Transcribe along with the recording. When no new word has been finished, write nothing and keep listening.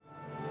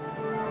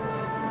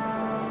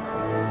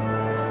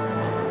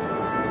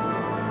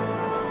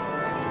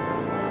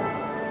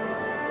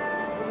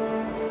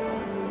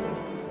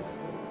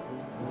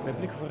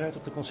vooruit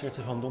op de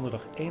concerten van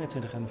donderdag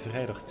 21 en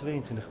vrijdag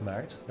 22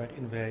 maart,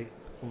 waarin wij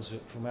onze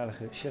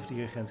voormalige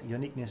chef-dirigent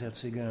Yannick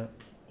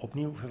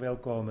opnieuw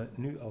verwelkomen,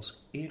 nu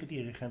als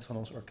eredirigent van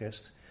ons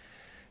orkest.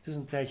 Het is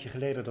een tijdje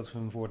geleden dat we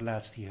hem voor het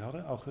laatst hier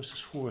hadden.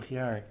 Augustus vorig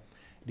jaar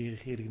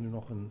dirigeerde hij nu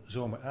nog een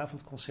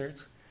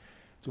zomeravondconcert.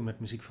 Toen met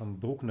muziek van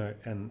Bruckner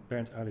en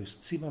Bernd Alois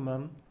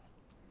Zimmermann.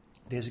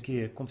 Deze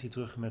keer komt hij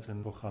terug met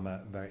een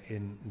programma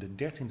waarin de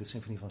 13e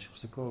symfonie van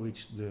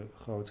Sjostakovitsj de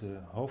grote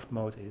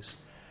hoofdmoot is.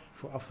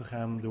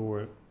 Voorafgegaan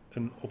door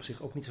een op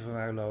zich ook niet te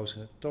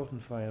verwaarlozen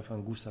Totenfeier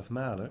van Gustav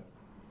Mahler.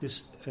 Het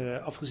is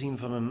afgezien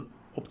van een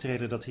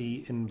optreden dat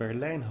hij in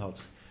Berlijn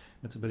had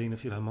met de Berliner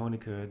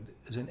Philharmoniker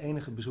zijn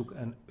enige bezoek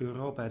aan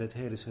Europa dit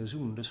hele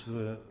seizoen. Dus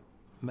we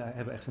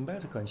hebben echt een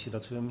buitenkantje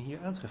dat we hem hier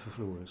aantreffen,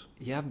 Floris.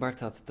 Ja,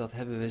 Bart, dat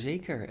hebben we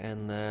zeker.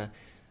 En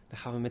dan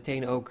gaan we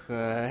meteen ook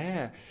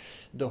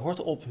de hort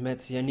op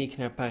met Yannick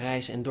naar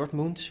Parijs en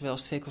Dortmund. Zowel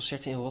als 2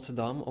 concerten in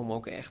Rotterdam, om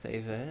ook echt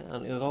even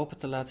aan Europa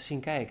te laten zien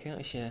kijken.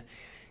 Als je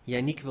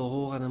Yannick wil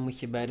horen, dan moet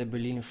je bij de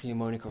Berliner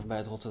Philharmoniker of bij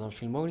het Rotterdam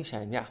Philharmonie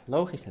zijn. Ja,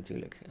 logisch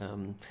natuurlijk.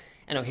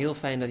 En ook heel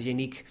fijn dat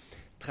Yannick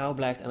trouw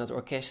blijft aan het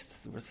orkest.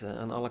 Er wordt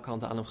aan alle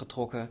kanten aan hem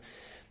getrokken.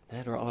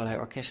 Door allerlei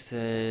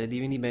orkesten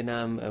die we niet bij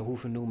naam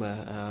hoeven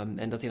noemen.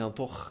 En dat hij dan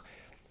toch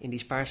in die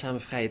spaarzame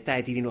vrije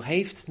tijd die hij nog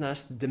heeft,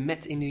 naast de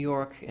Met in New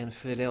York en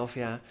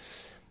Philadelphia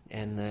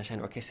en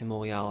zijn orkest in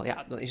Montreal,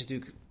 ja, dan is het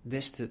natuurlijk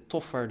des te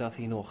toffer dat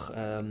hij nog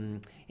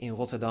in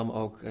Rotterdam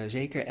ook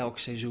zeker elk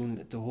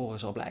seizoen te horen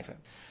zal blijven.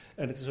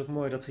 En het is ook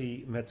mooi dat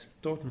hij met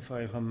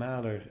Totenfeier van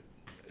Mahler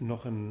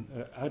nog een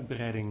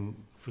uitbreiding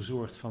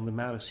verzorgt van de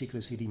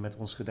Mahler-cyclus die hij met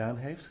ons gedaan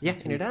heeft. Ja,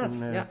 inderdaad.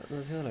 Ja, dat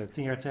is heel leuk.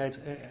 10 jaar tijd.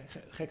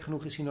 Gek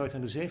genoeg is hij nooit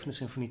aan de 7e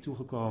symfonie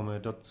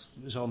toegekomen. Dat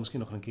zal misschien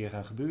nog een keer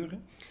gaan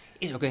gebeuren.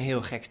 Is ook een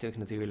heel gek stuk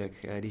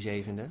natuurlijk,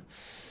 die 7e.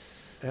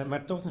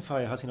 Maar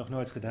Totenfeier had hij nog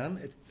nooit gedaan.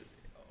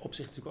 Op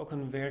zich natuurlijk ook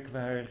een werk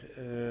waar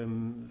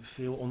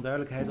veel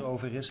onduidelijkheid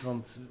over is,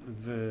 want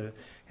we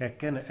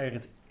herkennen er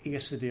het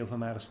eerste deel van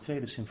Mahlers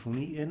 2e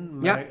symfonie in,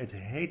 maar het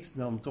heet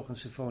dan toch een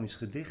symfonisch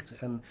gedicht.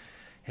 En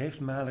heeft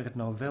Mahler het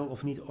nou wel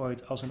of niet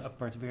ooit als een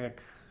apart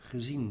werk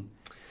gezien?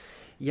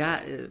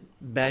 Ja,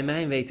 bij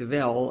mijn weten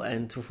wel.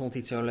 En toen vond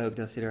hij het zo leuk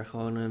dat hij er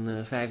gewoon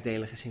een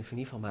 5-delige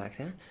symfonie van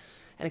maakte.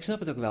 En ik snap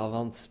het ook wel,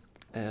 want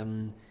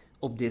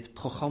op dit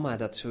programma,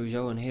 dat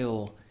sowieso een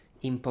heel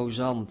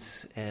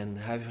imposant en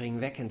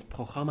huiveringwekkend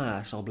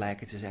programma zal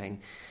blijken te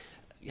zijn.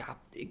 Ja,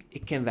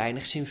 ik ken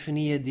weinig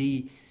symfonieën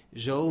die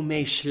zo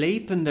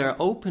meeslepender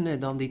openen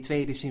dan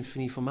die 2e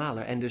symfonie van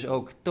Mahler. En dus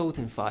ook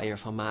Totenfeier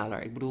van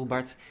Mahler. Ik bedoel,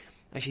 Bart,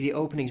 als je die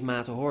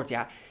openingsmaten hoort,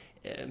 ja,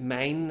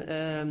 mijn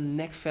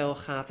nekvel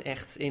gaat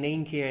echt in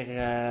één keer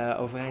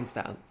overeind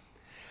staan.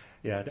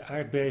 Ja, de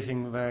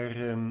aardbeving waar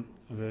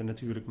we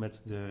natuurlijk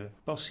met de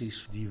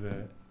passies die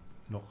we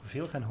nog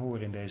veel gaan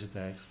horen in deze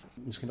tijd,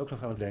 misschien ook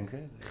nog aan het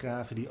denken.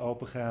 Graven die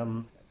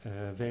opengaan,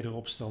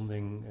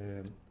 wederopstanding,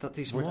 dat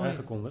is wordt mooi.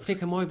 aangekondigd. Vind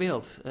ik een mooi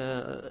beeld.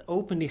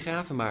 Open die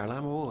graven maar,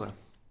 laat me horen.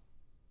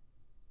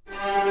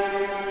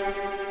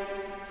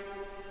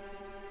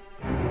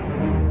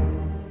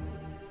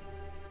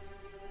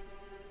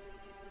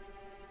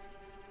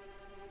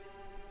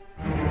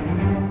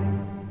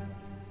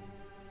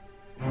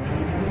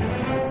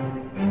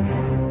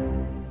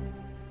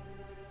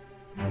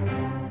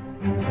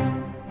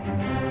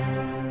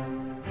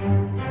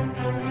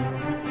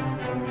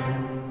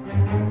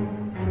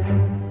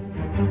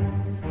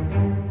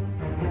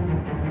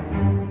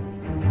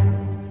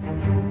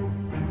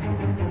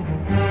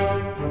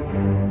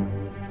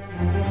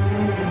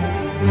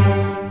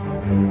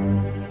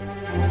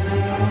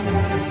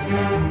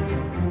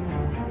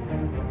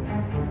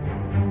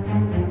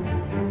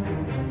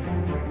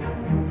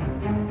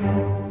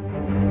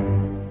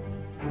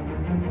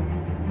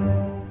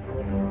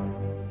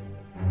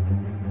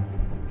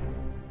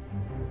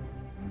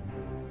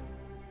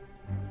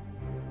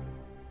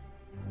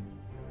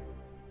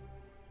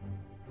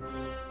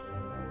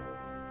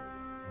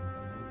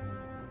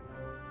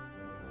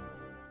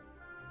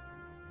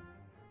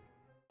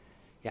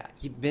 Ja,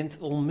 je bent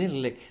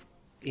onmiddellijk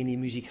in die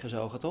muziek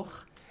gezogen,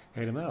 toch?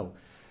 Helemaal.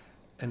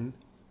 En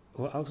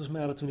hoe oud was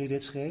Mahler toen hij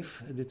dit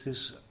schreef? Dit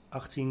is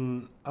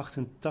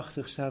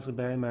 1888 staat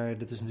erbij, maar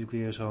dit is natuurlijk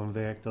weer zo'n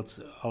werk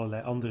dat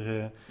allerlei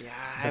andere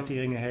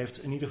dateringen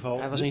heeft. In ieder geval.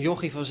 Hij was een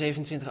jochie van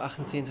 27,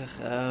 28.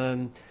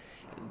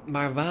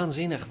 Maar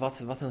waanzinnig,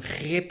 wat een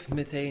grip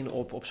meteen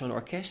op zo'n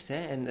orkest.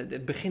 Hè? En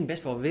het begint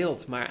best wel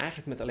wild, maar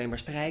eigenlijk met alleen maar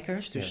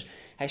strijkers. Dus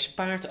hij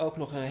spaart ook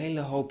nog een hele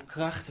hoop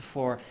krachten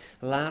voor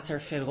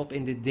later, verderop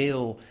in dit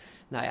deel.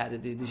 Nou ja,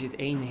 er zit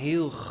één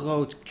heel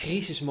groot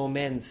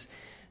crisismoment.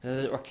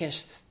 Het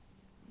orkest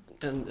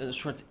een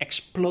soort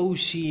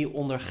explosie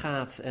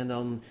ondergaat en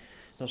dan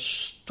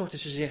storten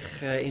ze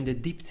zich in de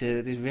diepte.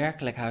 Het is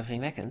werkelijk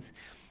huiveringwekkend.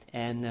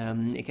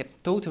 En ik heb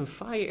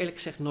Totenfeier eerlijk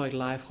gezegd nooit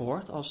live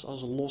gehoord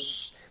als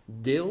los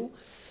deel.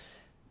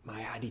 Maar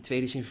ja,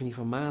 die 2e symfonie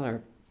van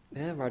Mahler,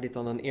 waar dit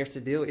dan een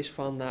eerste deel is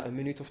van na een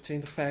minuut of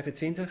 20,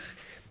 25.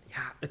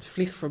 Ja, het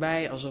vliegt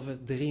voorbij alsof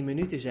het 3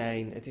 minuten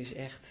zijn. Het is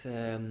echt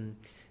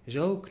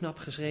Zo knap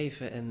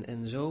geschreven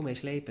en zo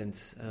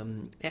meeslepend.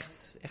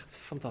 Echt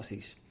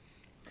fantastisch.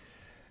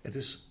 Het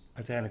is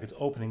uiteindelijk het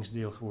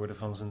openingsdeel geworden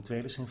van zijn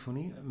tweede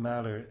symfonie.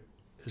 Mahler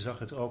zag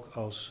het ook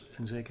als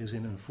in zekere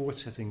zin een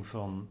voortzetting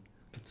van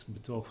het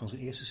betoog van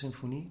zijn eerste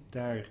symfonie.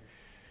 Daar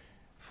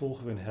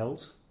volgen we een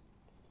held.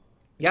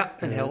 Ja,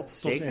 een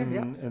held, tot zeker.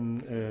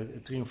 een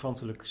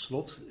triomfantelijk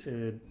slot.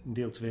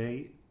 Deel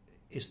 2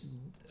 is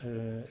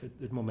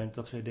het moment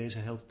dat wij deze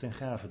held ten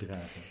gave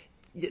dragen.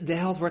 De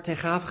held wordt ten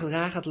gave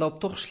gedragen. Het loopt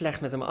toch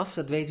slecht met hem af.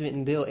 Dat weten we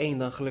in deel 1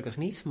 dan gelukkig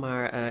niet.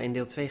 Maar in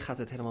deel 2 gaat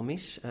het helemaal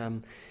mis.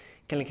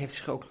 Kennelijk heeft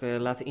zich ook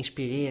laten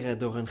inspireren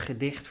door een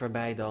gedicht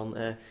waarbij dan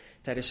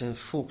tijdens een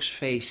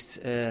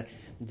volksfeest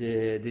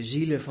de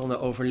zielen van de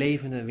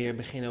overlevenden weer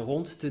beginnen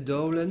rond te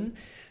dolen.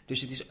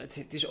 Dus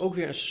het is ook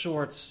weer een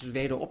soort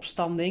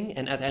wederopstanding.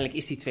 En uiteindelijk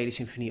is die tweede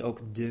symfonie ook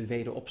de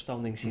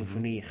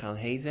wederopstandingssymfonie gaan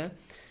heten.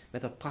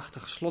 Met dat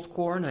prachtige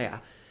slotkoor. Nou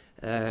ja,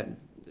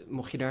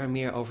 mocht je daar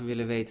meer over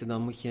willen weten,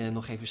 dan moet je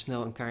nog even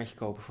snel een kaartje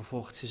kopen voor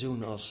volgend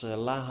seizoen als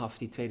Lahav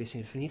die tweede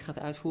symfonie gaat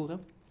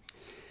uitvoeren.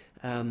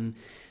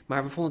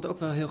 Maar we vonden het ook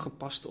wel heel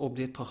gepast op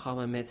dit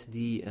programma met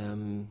die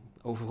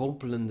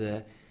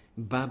overrompelende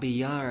Babi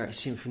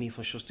Yar-symfonie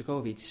van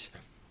Sjostakovitsj.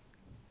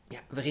 Ja,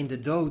 waarin de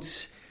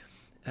dood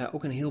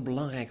ook een heel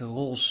belangrijke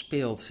rol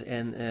speelt.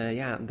 En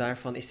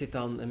daarvan is dit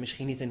dan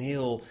misschien niet een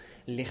heel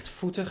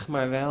lichtvoetig,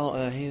 maar wel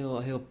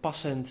heel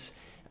passend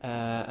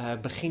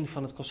begin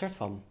van het concert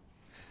van.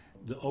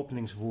 De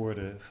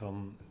openingswoorden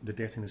van de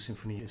 13e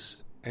symfonie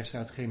is: er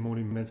staat geen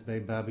monument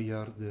bij Babi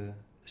Yar, de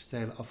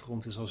steile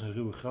afgrond is als een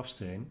ruwe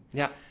grafsteen.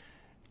 Ja.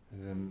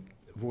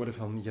 Woorden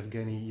van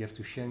Yevgeny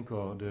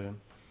Yevtushenko, de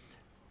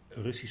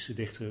Russische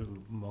dichter, we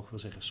mogen wel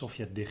zeggen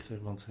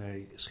Sovjet-dichter, want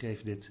hij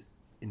schreef dit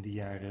in de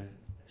jaren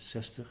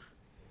 60.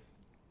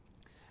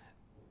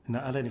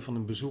 Naar aanleiding van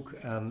een bezoek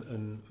aan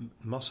een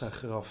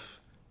massagraf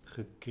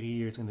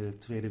gecreëerd in de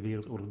Tweede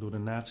Wereldoorlog door de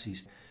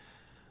nazi's.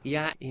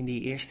 Ja, in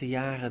die eerste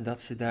jaren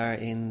dat ze daar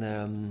in,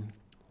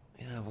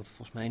 wat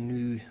volgens mij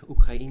nu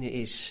Oekraïne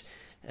is,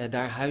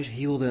 daar huis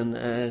hielden,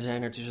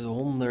 zijn er tussen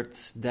de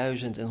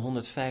 100.000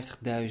 en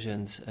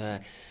 150.000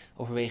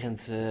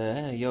 overwegend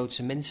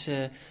Joodse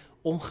mensen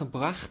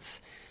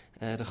omgebracht.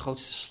 De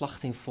grootste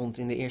slachting vond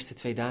in de eerste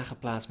 2 dagen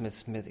plaats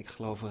met ik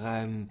geloof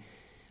ruim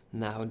 30.000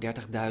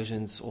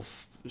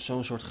 of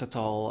zo'n soort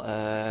getal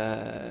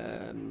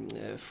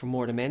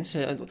vermoorde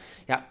mensen.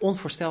 Ja,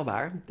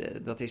 onvoorstelbaar.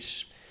 Dat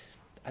is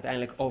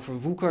uiteindelijk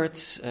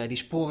overwoekerd. Die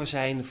sporen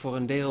zijn voor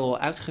een deel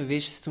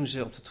uitgewist toen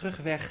ze op de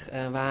terugweg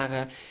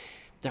waren.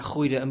 Daar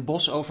groeide een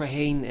bos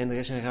overheen en er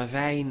is een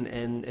ravijn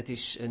en het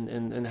is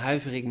een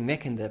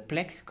huiveringwekkende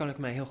plek, kan ik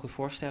mij heel goed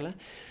voorstellen.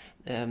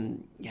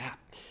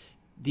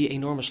 Die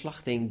enorme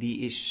slachting die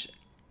is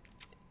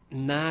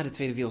na de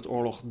Tweede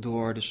Wereldoorlog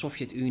door de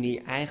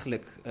Sovjet-Unie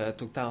eigenlijk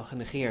totaal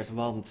genegeerd.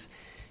 Want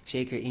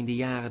zeker in de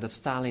jaren dat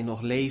Stalin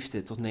nog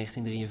leefde, tot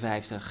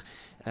 1953,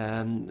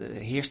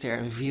 heerste er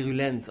een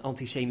virulent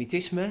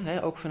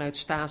antisemitisme, ook vanuit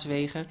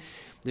staatswegen.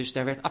 Dus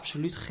daar werd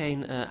absoluut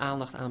geen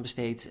aandacht aan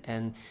besteed.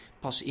 En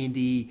pas in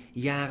die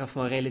jaren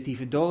van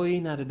relatieve dooi,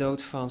 na de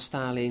dood van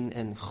Stalin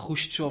en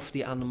Khrushchev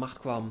die aan de macht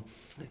kwam,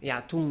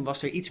 toen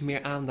was er iets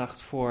meer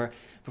aandacht voor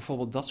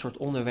bijvoorbeeld dat soort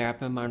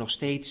onderwerpen, maar nog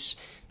steeds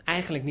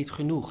eigenlijk niet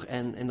genoeg.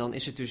 En dan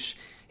is het dus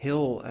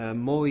heel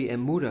mooi en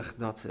moedig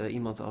dat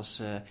iemand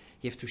als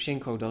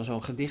Yevtushenko dan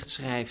zo'n gedicht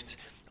schrijft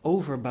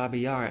over Babi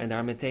Yar en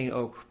daar meteen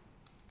ook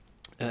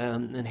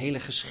een hele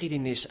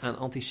geschiedenis aan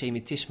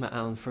antisemitisme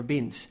aan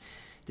verbindt.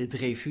 De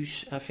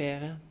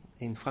Dreyfus-affaire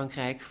in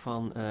Frankrijk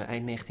van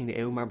eind 19e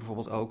eeuw, maar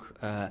bijvoorbeeld ook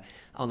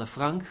Anne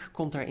Frank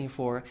komt daarin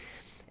voor.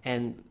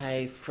 En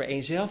hij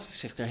vereenzelvigt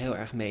zich er heel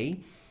erg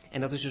mee.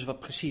 En dat is dus wat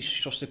precies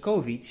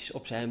Sjostakovitsj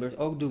op zijn beurt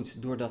ook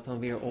doet, door dat dan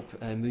weer op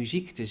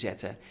muziek te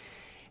zetten.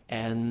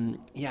 En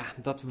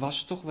dat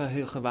was toch wel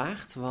heel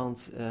gewaagd,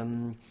 want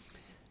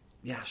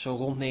zo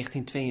rond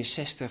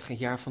 1962, het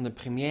jaar van de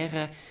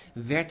première,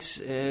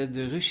 werd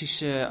de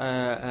Russische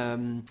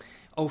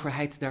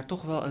overheid daar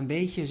toch wel een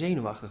beetje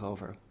zenuwachtig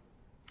over.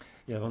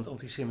 Ja, want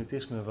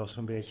antisemitisme was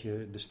een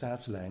beetje de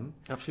staatslijn.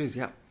 Absoluut,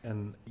 ja.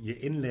 En je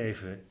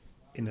inleven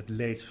in het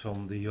leed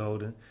van de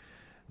Joden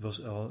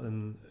was al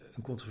een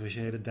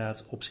controversiële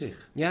daad op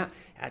zich. Ja,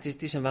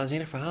 het is een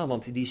waanzinnig verhaal,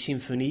 want die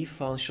symfonie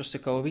van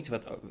Sjostakovitsj,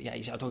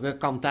 je zou het ook een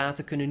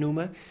kantate kunnen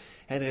noemen.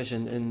 Er is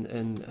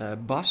een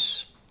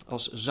bas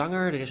als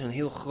zanger, er is een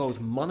heel groot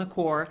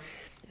mannenkoor,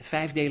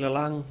 5 delen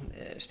lang,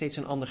 steeds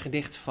een ander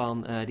gedicht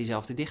van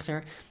diezelfde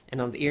dichter. En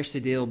dan het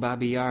eerste deel,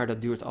 Babi Yar,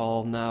 dat duurt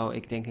al,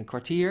 ik denk een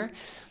kwartier.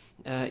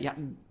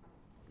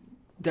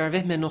 Daar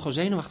werd men nogal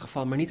zenuwachtig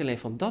van, maar niet alleen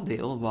van dat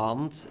deel,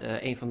 want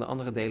een van de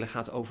andere delen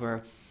gaat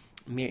over,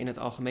 meer in het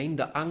algemeen,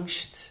 de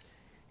angst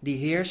die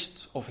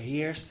heerst of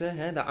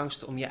heerste, de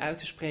angst om je uit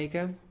te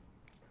spreken.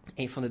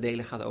 Een van de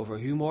delen gaat over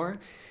humor.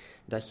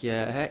 dat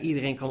je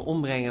iedereen kan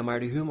ombrengen, maar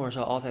de humor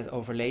zal altijd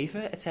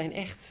overleven. Het zijn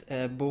echt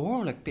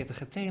behoorlijk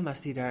pittige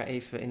thema's die daar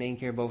even in één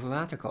keer boven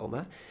water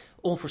komen.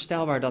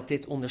 Onvoorstelbaar dat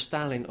dit onder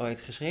Stalin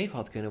ooit geschreven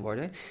had kunnen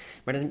worden.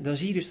 Maar dan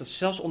zie je dus dat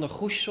zelfs onder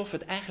Groesjov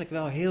het eigenlijk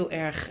wel heel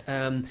erg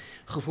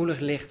gevoelig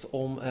ligt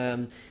om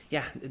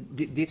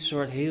dit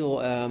soort heel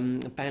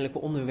pijnlijke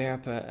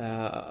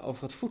onderwerpen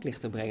over het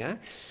voetlicht te brengen.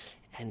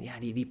 En ja,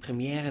 die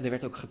première, er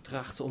werd ook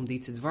getracht om die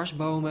te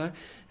dwarsbomen.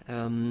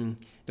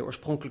 De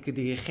oorspronkelijke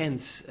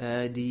dirigent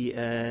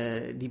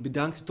die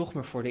bedankte toch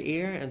maar voor de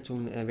eer. En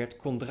toen werd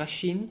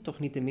Kondrasjin, toch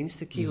niet de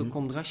minste, Kirill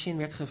Kondrasjin,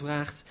 werd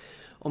gevraagd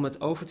om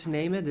het over te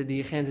nemen. De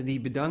dirigent die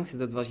bedankte,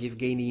 dat was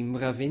Yevgeny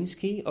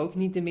Mravinsky, ook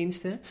niet de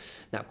minste.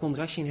 Nou,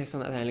 Kondrasjin heeft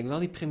dan uiteindelijk wel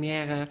die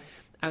première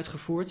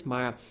uitgevoerd,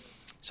 maar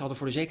ze hadden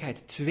voor de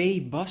zekerheid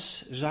 2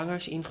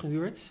 baszangers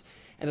ingehuurd.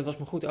 En dat was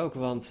maar goed ook,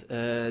 want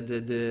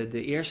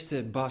de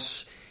eerste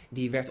bas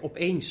die werd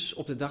opeens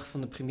op de dag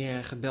van de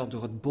première gebeld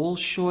door het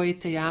Bolshoi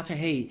Theater.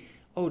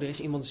 Er is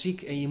iemand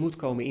ziek en je moet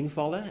komen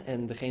invallen.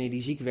 En degene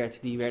die ziek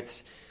werd, die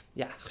werd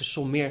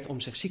gesommeerd om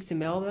zich ziek te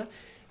melden.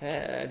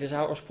 Er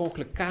zouden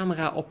oorspronkelijk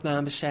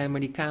camera-opnames zijn, maar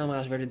die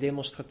camera's werden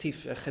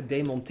demonstratief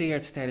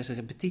gedemonteerd tijdens de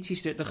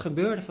repetities. Er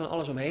gebeurde van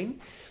alles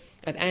omheen.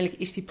 Uiteindelijk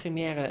is die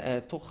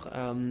première toch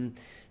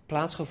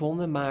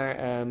plaatsgevonden,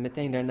 maar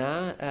meteen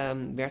daarna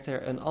werd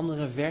er een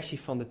andere versie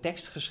van de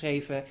tekst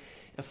geschreven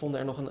en vonden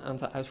er nog een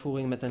aantal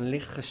uitvoeringen met een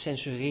licht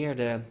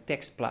gecensureerde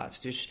tekst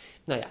plaats. Dus,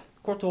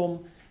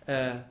 kortom,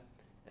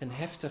 een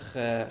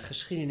heftige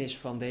geschiedenis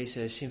van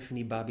deze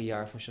symfonie Babi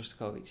Yar van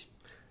Sjostakovitsj.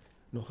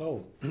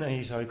 Nogal.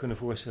 Je zou je kunnen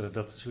voorstellen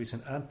dat zoiets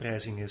een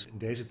aanprijzing is in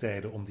deze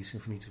tijden om die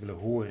symfonie te willen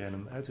horen en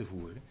hem uit te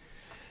voeren.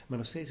 Maar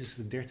nog steeds is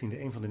de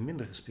 13e een van de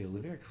minder gespeelde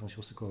werken van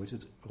Sjostakovitsj.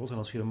 Het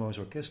Rotterdams Philharmonisch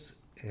Orkest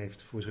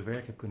heeft, voor zijn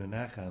werk heb kunnen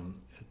nagaan,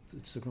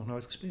 het stuk nog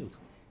nooit gespeeld.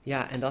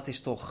 Ja, en dat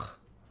is toch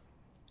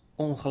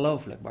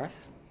ongelooflijk, Bart?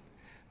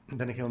 Dat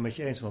ben ik helemaal met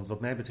je eens, want wat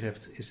mij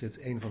betreft is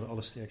dit een van de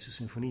allersterkste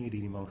symfonieën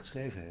die man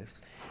geschreven heeft.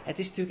 Het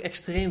is natuurlijk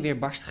extreem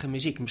weerbarstige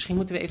muziek. Misschien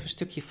moeten we even een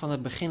stukje van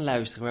het begin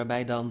luisteren,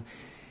 waarbij dan,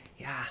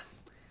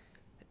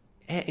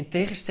 in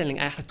tegenstelling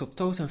eigenlijk tot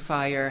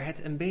Totemfire,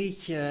 het een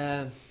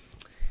beetje,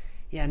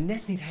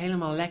 net niet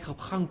helemaal lekker op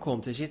gang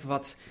komt. Er zit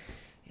wat,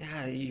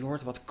 je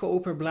hoort wat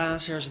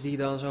koperblazers die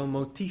dan zo'n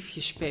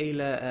motiefje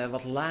spelen,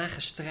 wat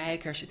lage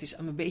strijkers. Het is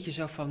een beetje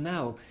zo van,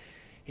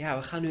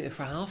 we gaan nu een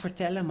verhaal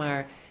vertellen,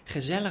 maar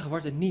gezellig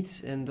wordt het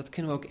niet. En dat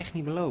kunnen we ook echt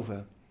niet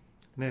beloven.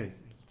 Nee,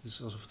 het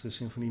is alsof de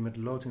symfonie met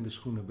lood in de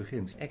schoenen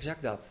begint.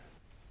 Exact dat.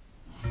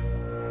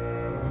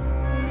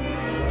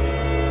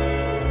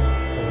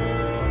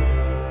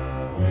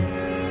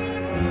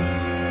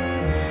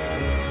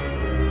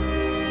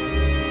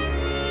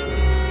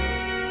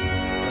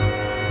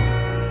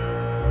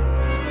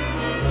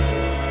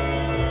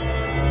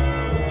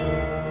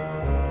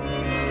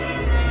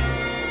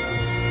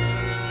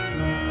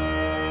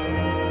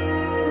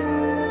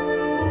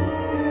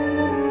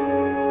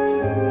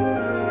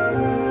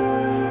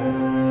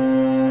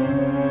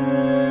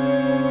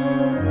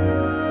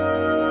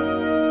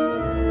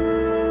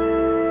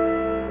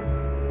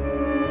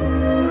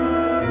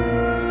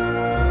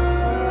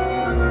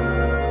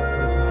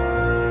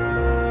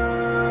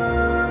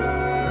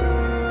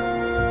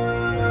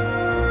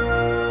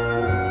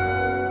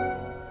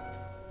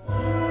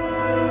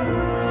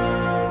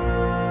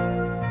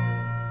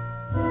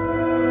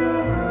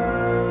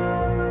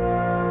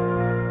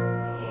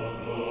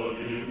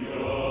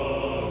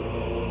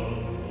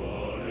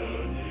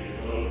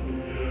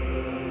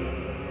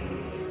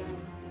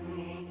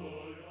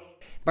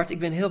 Bart, ik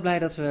ben heel blij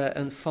dat we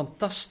een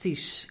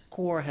fantastisch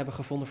koor hebben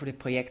gevonden voor dit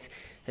project.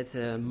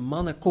 Het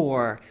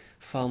mannenkoor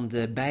van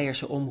de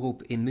Beierse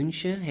Omroep in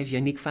München. Heeft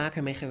Yannick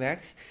vaker mee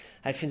gewerkt.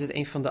 Hij vindt het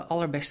een van de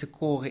allerbeste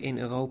koren in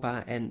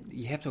Europa. En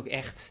je hebt ook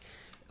echt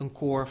een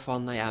koor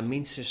van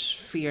minstens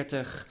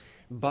 40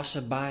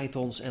 bassen,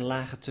 baritons en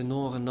lage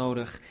tenoren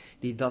nodig.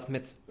 Die dat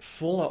met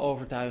volle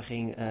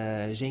overtuiging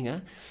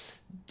zingen.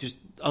 Dus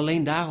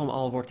alleen daarom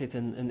al wordt dit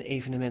een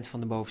evenement van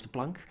de bovenste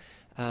plank.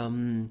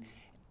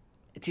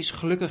 Het is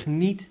gelukkig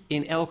niet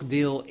in elk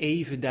deel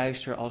even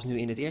duister als nu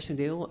in het eerste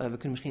deel. We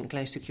kunnen misschien een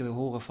klein stukje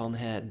horen van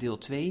deel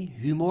 2,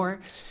 humor.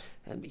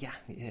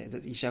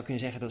 Je zou kunnen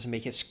zeggen dat is een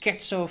beetje het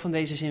scherzo van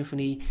deze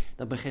symfonie.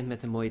 Dat begint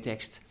met een mooie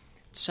tekst.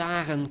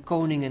 Tsaren,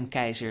 koningen,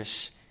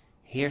 keizers,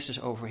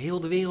 heersers over heel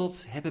de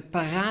wereld hebben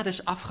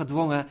parades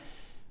afgedwongen.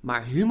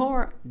 Maar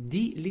humor,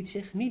 die liet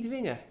zich niet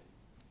dwingen.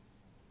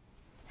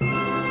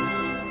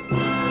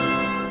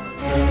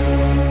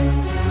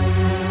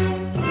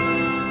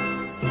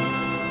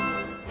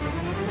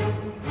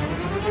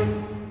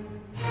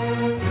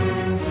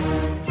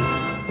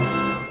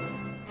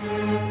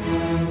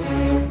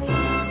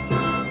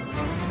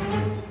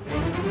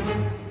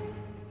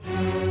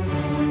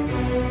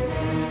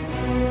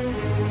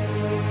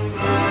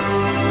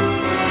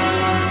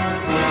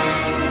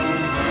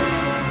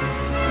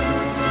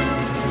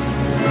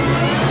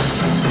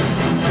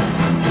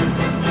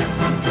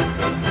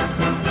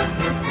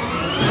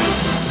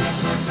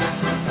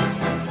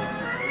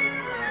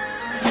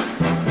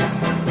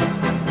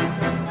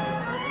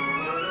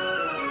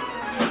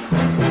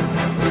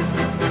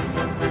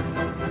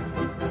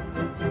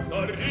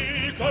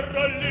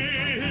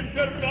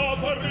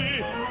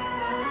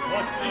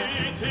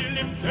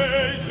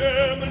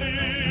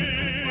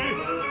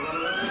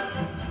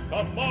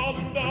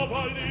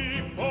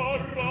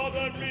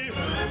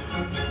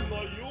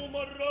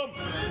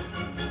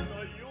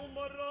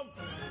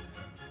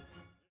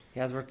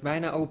 Ja, het wordt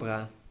bijna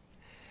opera.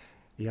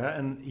 Ja,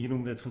 en je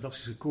noemde het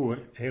fantastische koor,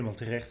 helemaal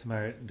terecht,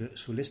 maar de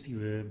solist die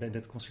we bij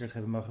dit concert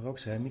hebben mag er ook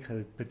zijn,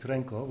 Michael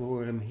Petrenko. We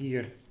horen hem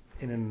hier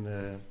in een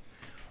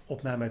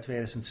opname uit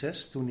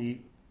 2006, toen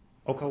hij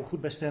ook al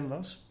goed bij stem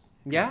was.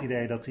 Ik heb het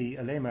idee dat hij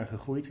alleen maar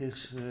gegroeid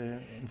is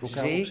in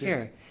vocaal opzicht.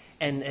 Zeker.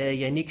 En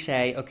Yannick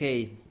zei,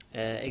 oké,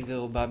 ik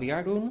wil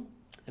Babi-Yar doen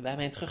bij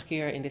mijn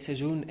terugkeer in dit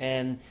seizoen.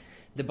 En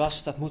de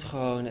bas, dat moet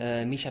gewoon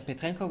Misha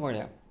Petrenko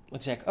worden.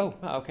 Toen zei ik,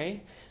 oké.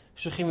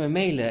 Dus toen gingen we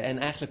mailen en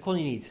eigenlijk kon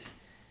hij niet.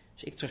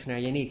 Dus ik terug naar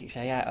Yannick. Ik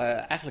zei,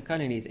 eigenlijk kan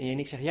hij niet. En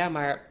Yannick zegt, ja,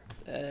 maar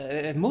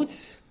het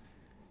moet.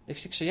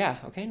 Dus ik zei, ja,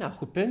 oké, nou,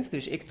 goed punt.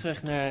 Dus ik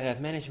terug naar het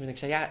management. Ik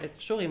zei, ja,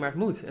 sorry, maar het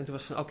moet. En toen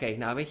was het van, oké,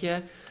 nou, weet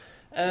je,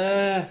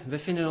 we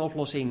vinden een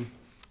oplossing.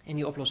 En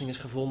die oplossing is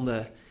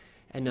gevonden.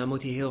 En dan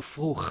moet hij heel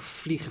vroeg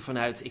vliegen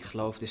vanuit, ik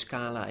geloof, de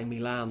Scala in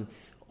Milaan,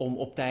 om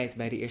op tijd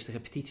bij de eerste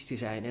repetitie te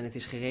zijn. En het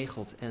is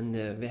geregeld. En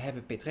we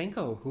hebben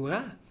Petrenko.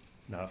 Hoera!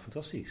 Nou,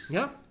 fantastisch.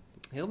 Ja,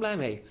 heel blij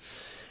mee.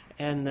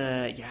 En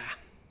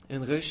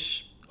een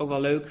Rus, ook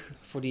wel leuk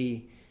voor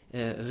die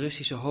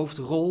Russische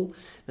hoofdrol.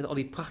 Met al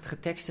die prachtige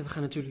teksten. We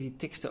gaan natuurlijk die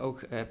teksten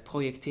ook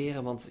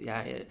projecteren. Want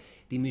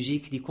die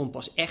muziek die komt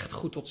pas echt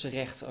goed tot zijn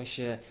recht als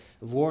je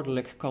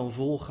woordelijk kan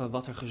volgen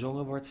wat er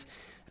gezongen wordt.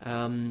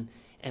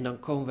 En dan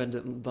komen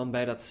we dan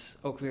bij dat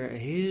ook weer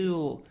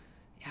heel,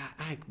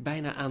 eigenlijk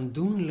bijna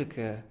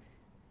aandoenlijke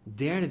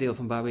derde deel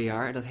van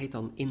Babi-Yar. Dat heet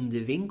dan In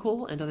de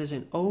Winkel. En dat is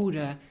een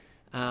ode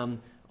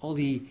aan al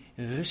die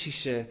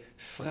Russische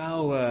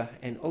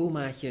vrouwen en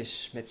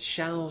omaatjes met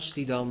sjaals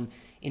die dan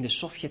in de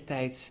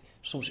Sovjet-tijd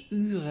soms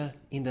uren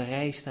in de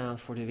rij staan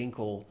voor de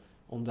winkel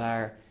om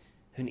daar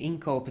hun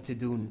inkopen te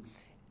doen.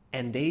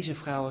 En deze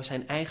vrouwen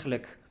zijn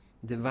eigenlijk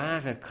de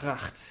ware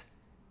kracht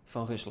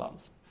van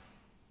Rusland.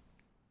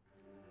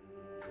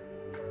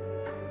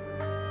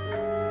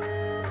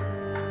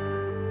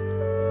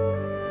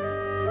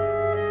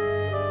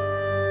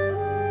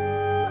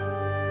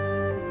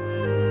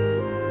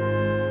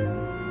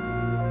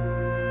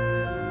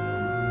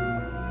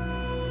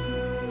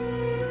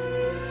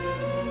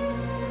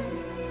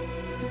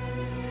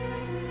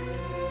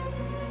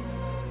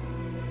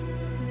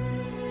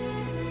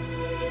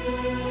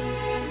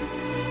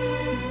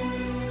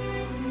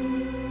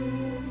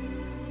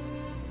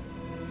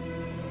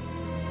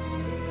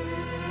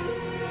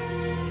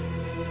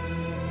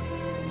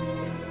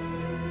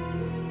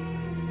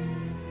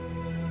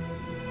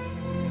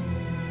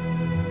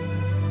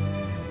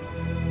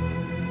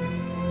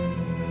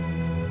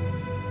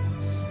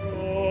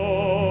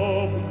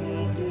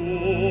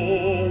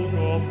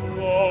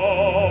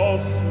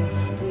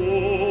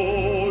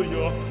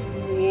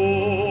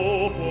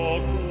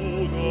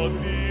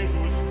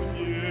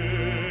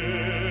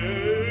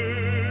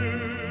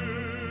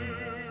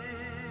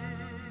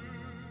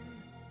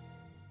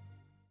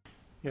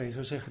 Ja, je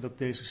zou zeggen dat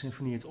deze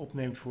symfonie het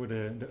opneemt voor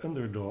de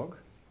underdog.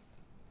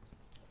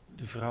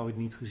 De vrouwen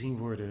die niet gezien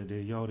worden,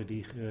 de joden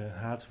die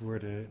gehaat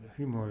worden,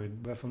 humor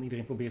waarvan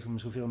iedereen probeert om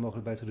zoveel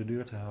mogelijk buiten de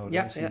deur te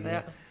houden.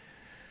 Ja.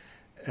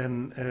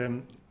 En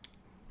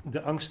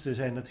de angsten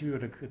zijn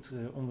natuurlijk het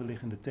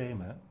onderliggende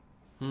thema.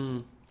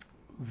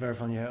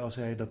 Waarvan jij al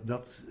zei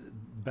dat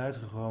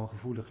buitengewoon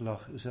gevoelig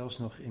lag, zelfs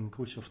nog in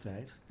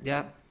Khrushchev-tijd.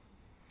 Ja.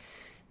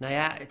 Nou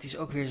ja, het is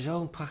ook weer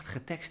zo'n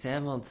prachtige tekst,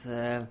 hè, want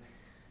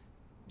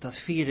dat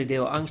vierde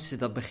deel angsten,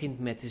 dat begint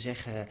met te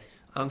zeggen,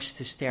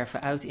 angsten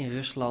sterven uit in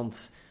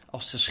Rusland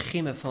als de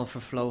schimmen van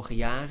vervlogen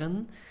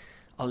jaren.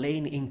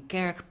 Alleen in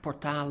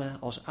kerkportalen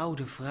als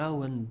oude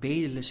vrouwen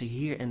bedelen ze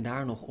hier en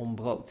daar nog om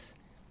brood.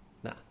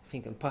 Nou,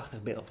 vind ik een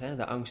prachtig beeld, hè?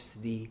 De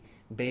angst die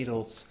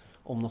bedelt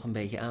om nog een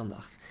beetje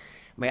aandacht.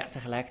 Maar ja,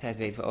 tegelijkertijd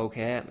weten we ook,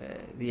 hè,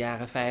 de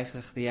jaren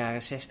 50, de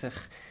jaren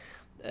 60,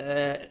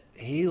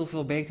 heel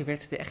veel beter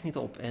werd het er echt niet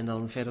op. En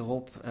dan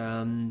verderop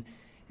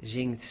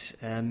zingt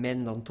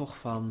men dan toch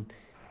van,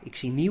 ik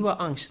zie nieuwe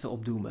angsten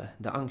opdoemen.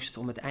 De angst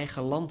om het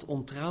eigen land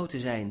ontrouw te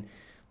zijn.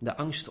 De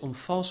angst om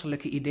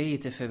valselijke ideeën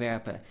te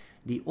verwerpen,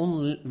 die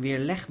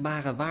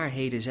onweerlegbare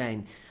waarheden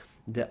zijn.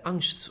 De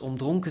angst om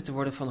dronken te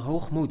worden van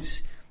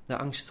hoogmoed. De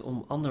angst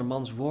om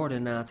andermans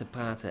woorden na te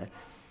praten.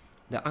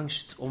 De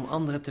angst om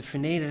anderen te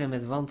vernederen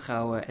met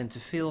wantrouwen en te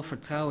veel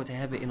vertrouwen te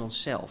hebben in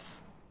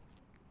onszelf.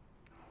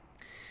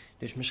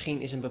 Dus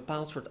misschien is een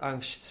bepaald soort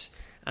angst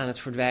aan het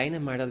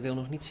verdwijnen, maar dat wil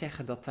nog niet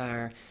zeggen dat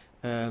daar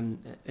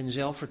een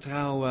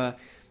zelfvertrouwen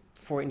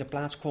voor in de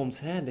plaats komt,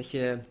 hè? Dat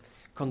je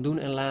kan doen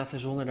en laten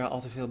zonder daar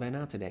al te veel bij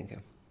na te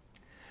denken.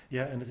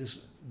 Ja, en het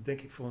is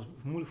denk ik voor ons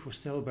moeilijk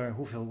voorstelbaar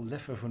hoeveel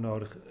lef er voor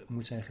nodig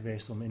moet zijn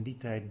geweest om in die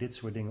tijd dit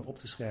soort dingen op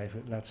te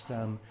schrijven, laat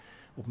staan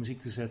op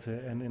muziek te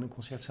zetten en in een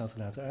concertzaal te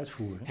laten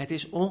uitvoeren. Het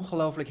is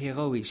ongelooflijk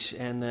heroïsch.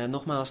 En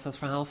nogmaals, dat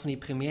verhaal van die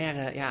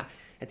première, ja,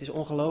 het is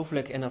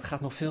ongelooflijk en dat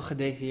gaat nog veel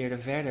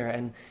gedetailleerder verder.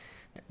 En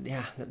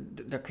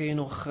daar kun je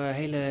nog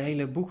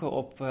hele boeken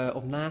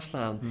op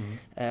naslaan. Mm-hmm.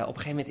 Op een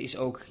gegeven moment is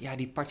ook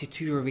die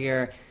partituur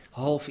weer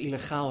half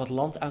illegaal het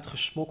land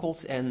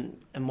uitgesmokkeld. En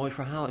een mooi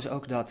verhaal is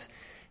ook dat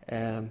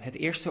het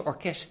eerste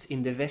orkest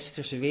in de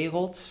westerse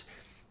wereld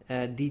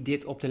die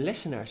dit op de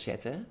lessenaar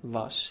zette,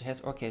 was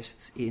het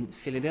orkest in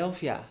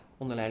Philadelphia,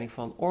 onder leiding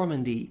van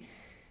Ormandy.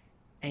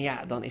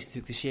 En dan is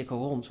natuurlijk de cirkel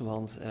rond,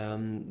 want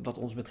wat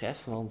ons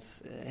betreft,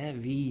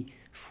 wie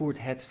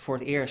voert het voor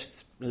het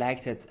eerst,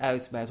 lijkt het,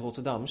 uit bij het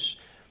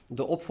Rotterdams?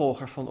 De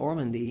opvolger van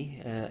Ormandy,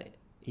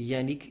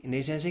 Yannick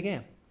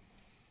Nézet-Séguin.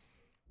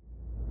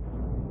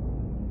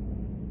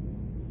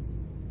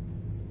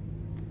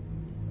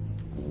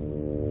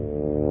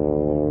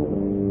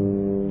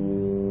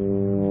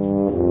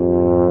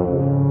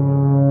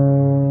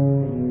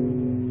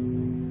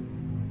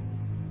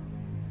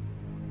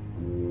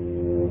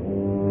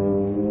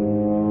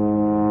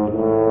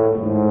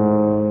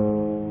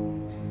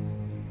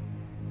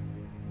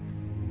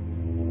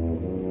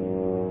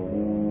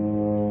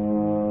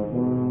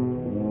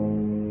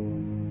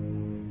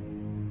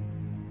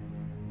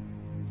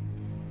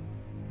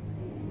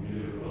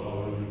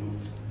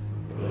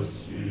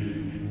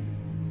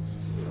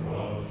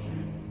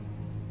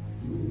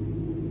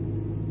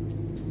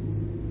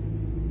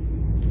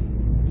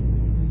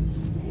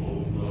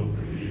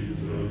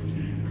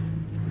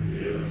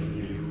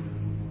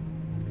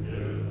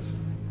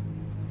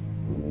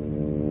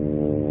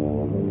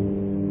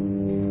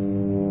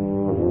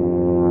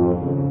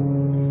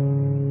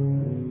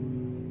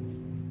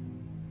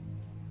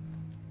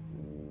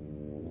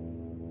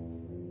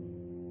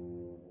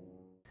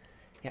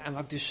 Ja, en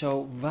wat ik dus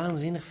zo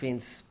waanzinnig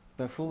vind,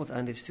 bijvoorbeeld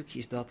aan dit stukje,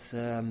 is dat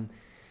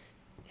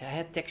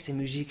tekst en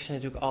muziek zijn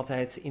natuurlijk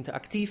altijd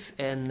interactief.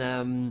 En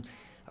dan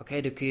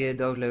kun je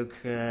doodleuk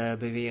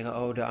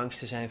beweren, de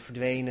angsten zijn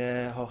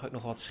verdwenen, hooguit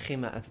nog wat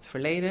schimmen uit het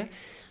verleden.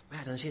 Maar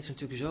ja, dan zit er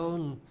natuurlijk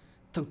zo'n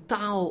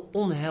totaal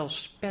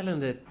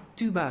onheilspellende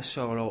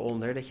tuba-solo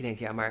onder, dat je denkt,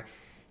 ja, maar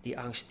die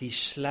angst die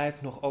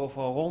sluipt nog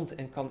overal rond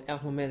en kan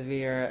elk moment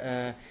weer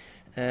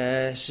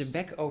zijn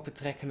bek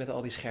opentrekken met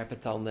al die scherpe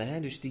tanden. Hè?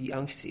 Dus die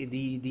angst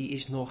die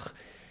is nog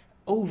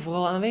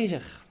overal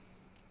aanwezig.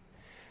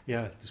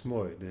 Ja, het is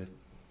mooi. De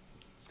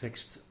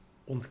tekst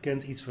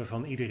ontkent iets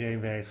waarvan iedereen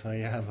weet van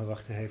ja, maar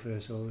wacht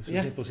even, zo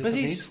simpel zit het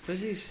niet.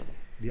 Precies.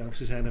 Die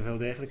angsten zijn er wel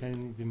degelijk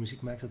en de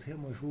muziek maakt dat heel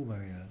mooi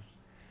voelbaar. Ja.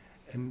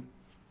 En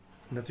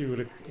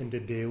natuurlijk in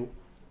dit deel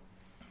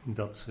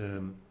dat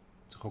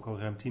toch ook al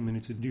ruim 10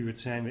 minuten duurt,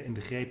 zijn we in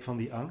de greep van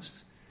die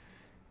angst.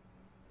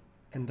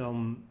 En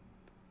dan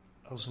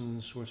als een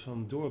soort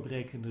van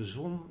doorbrekende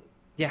zon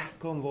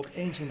komen we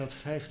opeens in dat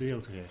 5e deel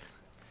terecht.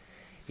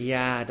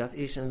 Ja, dat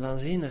is een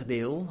waanzinnig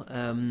deel.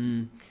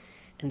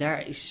 En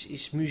daar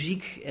is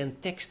muziek en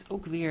tekst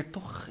ook weer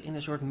toch in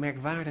een soort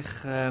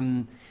merkwaardig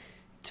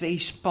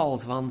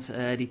tweespalt. Want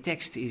die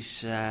tekst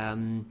is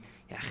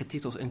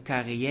getiteld Een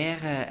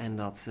carrière. En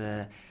dat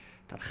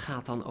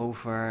gaat dan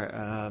over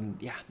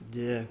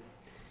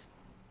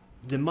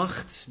de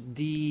macht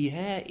die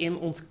in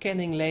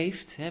ontkenning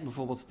leeft.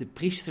 Bijvoorbeeld de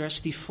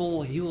priesters die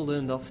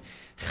volhielden dat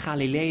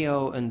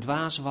Galileo een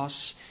dwaas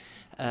was.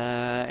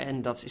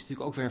 En dat is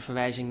natuurlijk ook weer een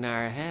verwijzing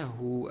naar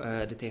hoe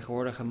de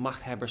tegenwoordige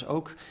machthebbers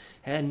ook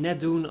net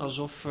doen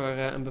alsof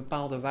er een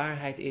bepaalde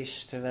waarheid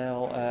is.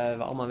 Terwijl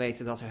we allemaal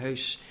weten dat er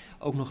heus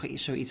ook nog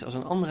zoiets als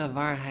een andere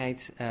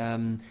waarheid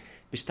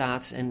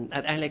bestaat. En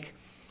uiteindelijk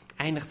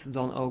eindigt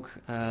dan ook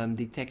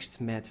die tekst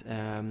met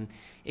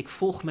ik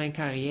volg mijn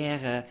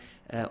carrière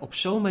op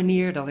zo'n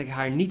manier dat ik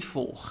haar niet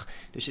volg.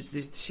 Dus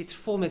het zit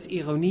vol met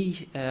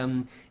ironie.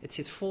 Het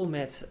zit vol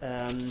met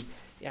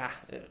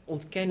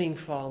ontkenning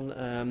van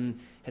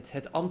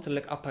het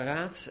ambtelijk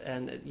apparaat.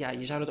 En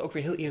je zou dat ook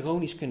weer heel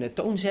ironisch kunnen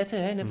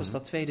toonzetten, net als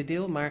dat tweede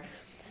deel. Maar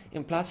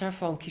in plaats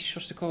daarvan kiest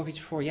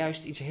Sjostakovitsj voor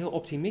juist iets heel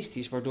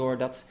optimistisch, waardoor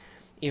dat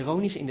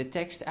ironisch in de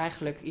tekst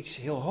eigenlijk iets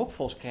heel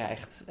hoopvols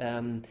krijgt.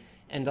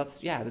 En dat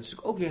is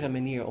natuurlijk ook weer een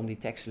manier om die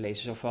tekst te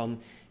lezen. Zo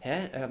van,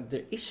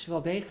 er is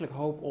wel degelijk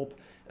hoop op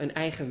een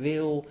eigen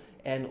wil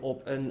en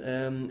op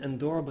een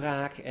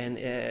doorbraak. En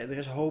er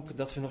is hoop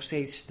dat we nog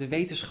steeds de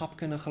wetenschap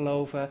kunnen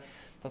geloven,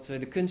 dat we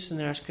de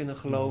kunstenaars kunnen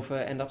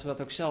geloven en dat we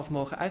dat ook zelf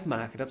mogen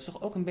uitmaken. Dat is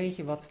toch ook een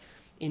beetje wat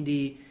in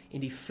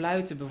die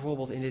fluiten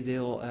bijvoorbeeld in dit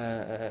deel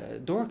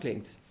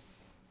doorklinkt.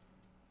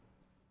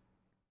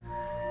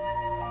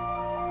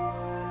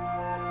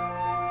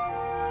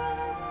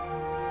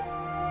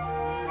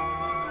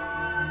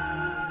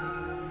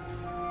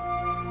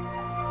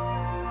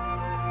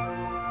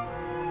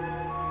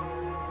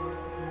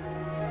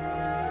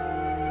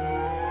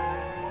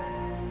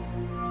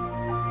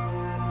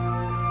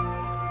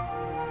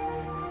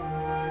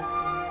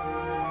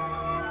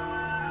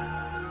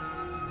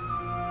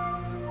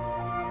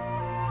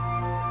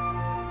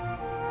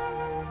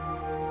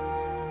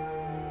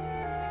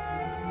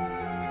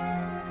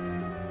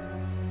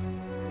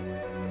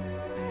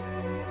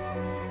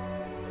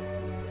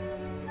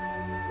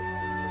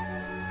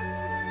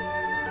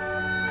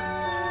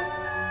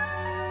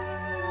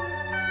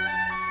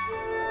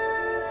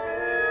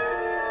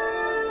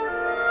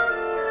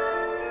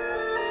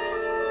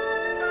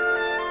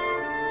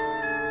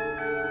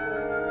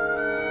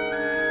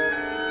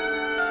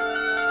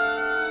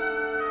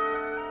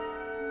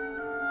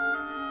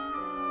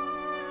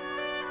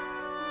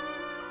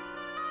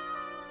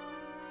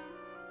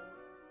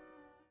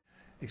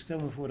 stel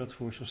me voor dat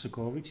voor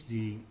Sjostakovitsj,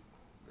 die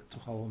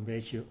toch al een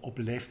beetje op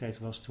leeftijd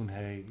was toen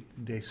hij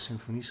deze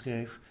symfonie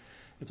schreef,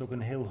 het ook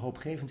een heel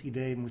hoopgevend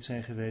idee moet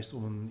zijn geweest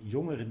om een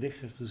jongere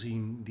dichter te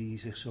zien die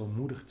zich zo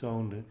moedig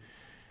toonde.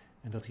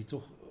 En dat hij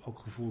toch ook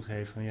gevoeld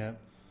heeft van ja,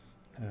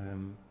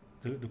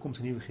 er komt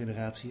een nieuwe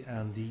generatie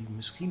aan die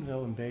misschien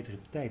wel een betere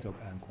tijd ook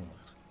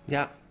aankondigt.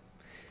 Ja,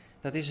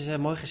 dat is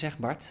mooi gezegd,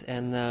 Bart.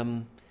 En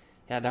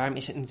daarom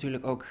is het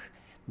natuurlijk ook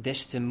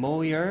des te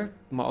mooier,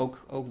 maar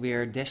ook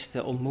weer des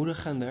te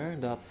ontmoedigender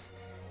dat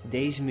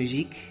deze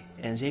muziek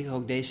en zeker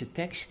ook deze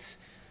tekst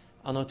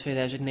anno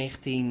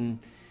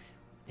 2019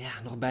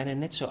 nog bijna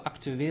net zo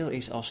actueel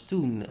is als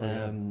toen. Oh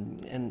ja.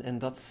 En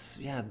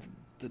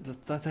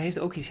dat heeft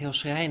ook iets heel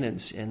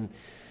schrijnends. En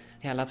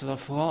laten we dan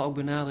vooral ook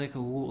benadrukken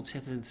hoe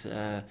ontzettend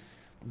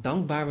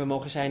dankbaar we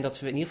mogen zijn dat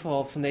we in ieder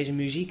geval van deze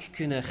muziek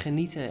kunnen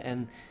genieten.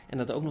 En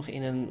dat ook nog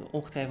in een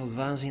ongetwijfeld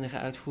waanzinnige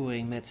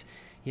uitvoering met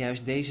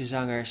juist deze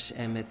zangers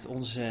en met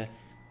onze,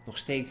 nog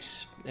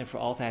steeds en voor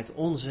altijd,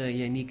 onze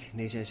Yannick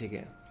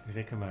Nézet-Séguin.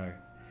 Reken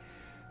maar.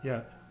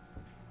 Ja,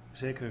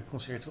 zeker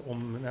concerten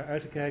om naar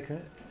uit te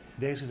kijken.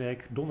 Deze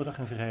week, donderdag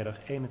en vrijdag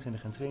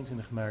 21 en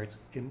 22 maart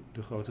in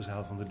de grote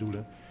zaal van de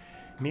Doelen.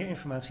 Meer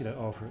informatie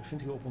daarover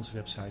vindt u op onze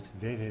website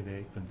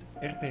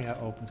www.rpho.nl.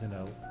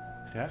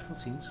 Graag tot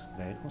ziens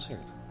bij het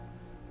concert.